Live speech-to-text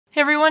Hey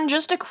everyone,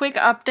 just a quick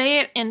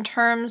update in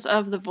terms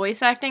of the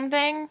voice acting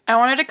thing. I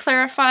wanted to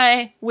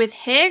clarify with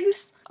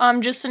Higgs,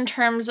 just in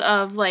terms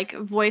of like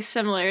voice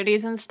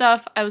similarities and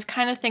stuff, I was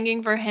kind of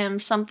thinking for him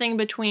something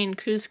between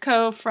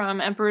Kuzco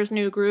from Emperor's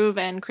New Groove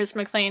and Chris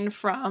McLean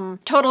from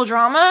Total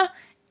Drama,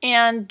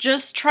 and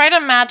just try to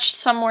match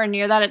somewhere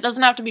near that. It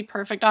doesn't have to be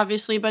perfect,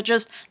 obviously, but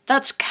just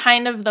that's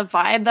kind of the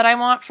vibe that I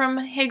want from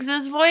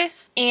Higgs's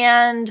voice.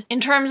 And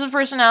in terms of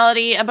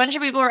personality, a bunch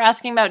of people were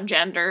asking about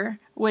gender,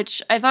 which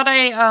I thought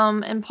I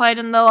implied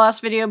in the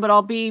last video, but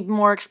I'll be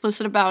more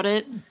explicit about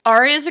it.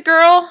 Ari is a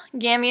girl,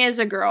 Gamia is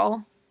a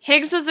girl,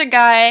 Higgs is a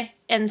guy,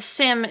 and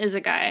Sim is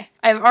a guy.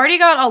 I've already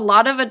got a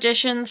lot of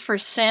auditions for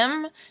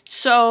Sim,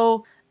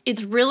 so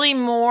it's really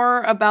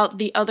more about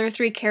the other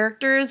three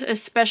characters,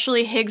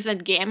 especially Higgs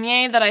and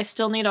Gamie, that I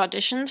still need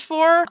auditions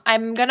for.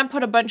 I'm gonna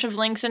put a bunch of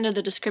links into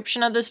the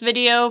description of this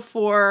video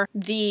for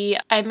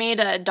I made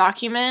a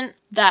document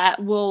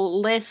that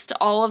will list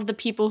all of the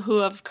people who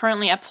have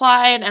currently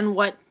applied and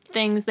what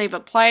things they've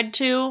applied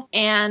to.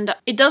 And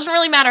it doesn't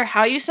really matter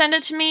how you send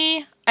it to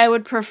me. I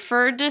would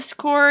prefer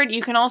Discord.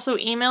 You can also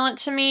email it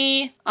to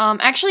me.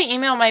 Actually,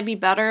 email might be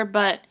better,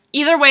 but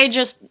either way,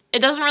 it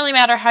doesn't really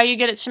matter how you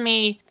get it to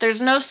me.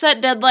 There's no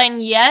set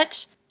deadline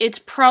yet. It's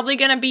probably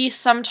going to be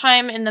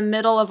sometime in the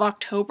middle of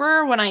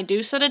October when I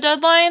do set a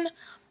deadline.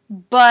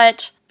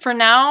 But for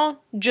now,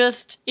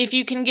 just if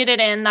you can get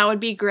it in, that would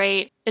be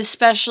great.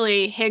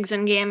 Especially Higgs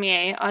and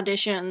Gamie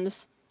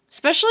auditions.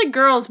 Especially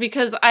girls,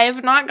 because I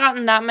have not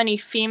gotten that many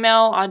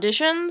female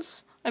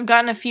auditions. I've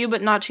gotten a few,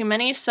 but not too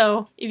many,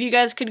 so if you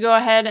guys could go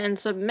ahead and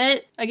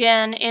submit.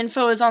 Again,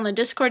 info is on the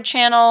Discord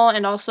channel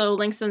and also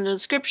links in the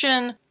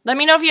description. Let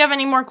me know if you have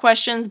any more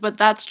questions, but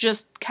that's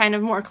just kind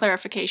of more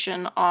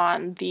clarification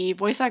on the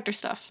voice actor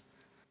stuff.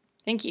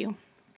 Thank you.